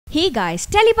Hey guys,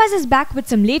 Telebuzz is back with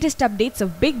some latest updates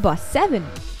of Bigg Boss 7.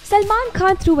 Salman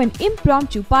Khan threw an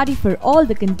impromptu party for all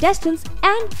the contestants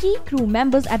and key crew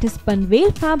members at his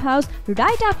Panvel farmhouse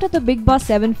right after the Bigg Boss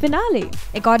 7 finale.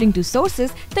 According to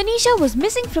sources, Tanisha was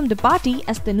missing from the party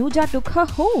as Tanuja took her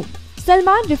home.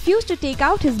 Salman refused to take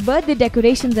out his birthday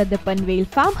decorations at the Panvel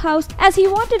farmhouse as he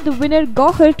wanted the winner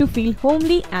Gauhar to feel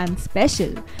homely and special.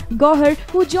 Gauhar,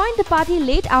 who joined the party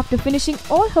late after finishing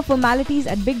all her formalities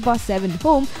at Bigg Boss 7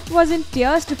 home, was in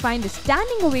tears to find a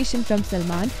standing ovation from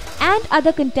Salman and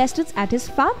other contestants at his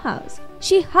farmhouse.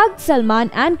 She hugged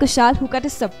Salman and Kushal, who cut a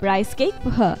surprise cake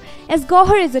for her. As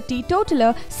Gauhar is a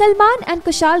teetotaler, Salman and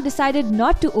Kushal decided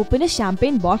not to open a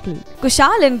champagne bottle.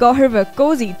 Kushal and Gauhar were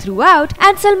cozy throughout,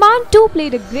 and Salman too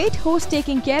played a great host,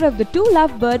 taking care of the two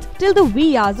lovebirds till the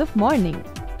wee hours of morning.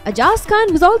 Ajaz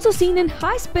Khan was also seen in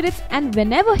high spirits, and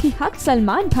whenever he hugged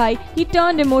Salman bhai, he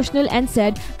turned emotional and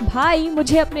said, "Bhai,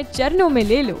 mujhe apne charnon mein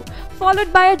le lo,"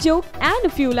 followed by a joke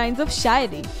and a few lines of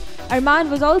shayari. Arman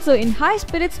was also in high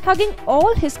spirits, hugging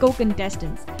all his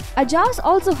co-contestants. Ajaz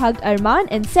also hugged Arman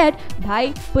and said, "Bhai,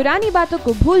 purani baaton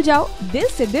ko bhul jao, dil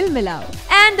se dil milao."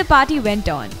 And the party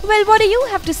went on. Well, what do you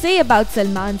have to say about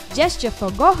Salman's gesture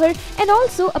for Gauhar and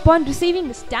also upon receiving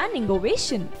a standing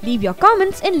ovation? Leave your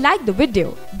comments and like the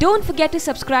video. Don't forget to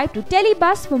subscribe to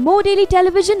Telebuzz for more daily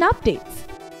television updates.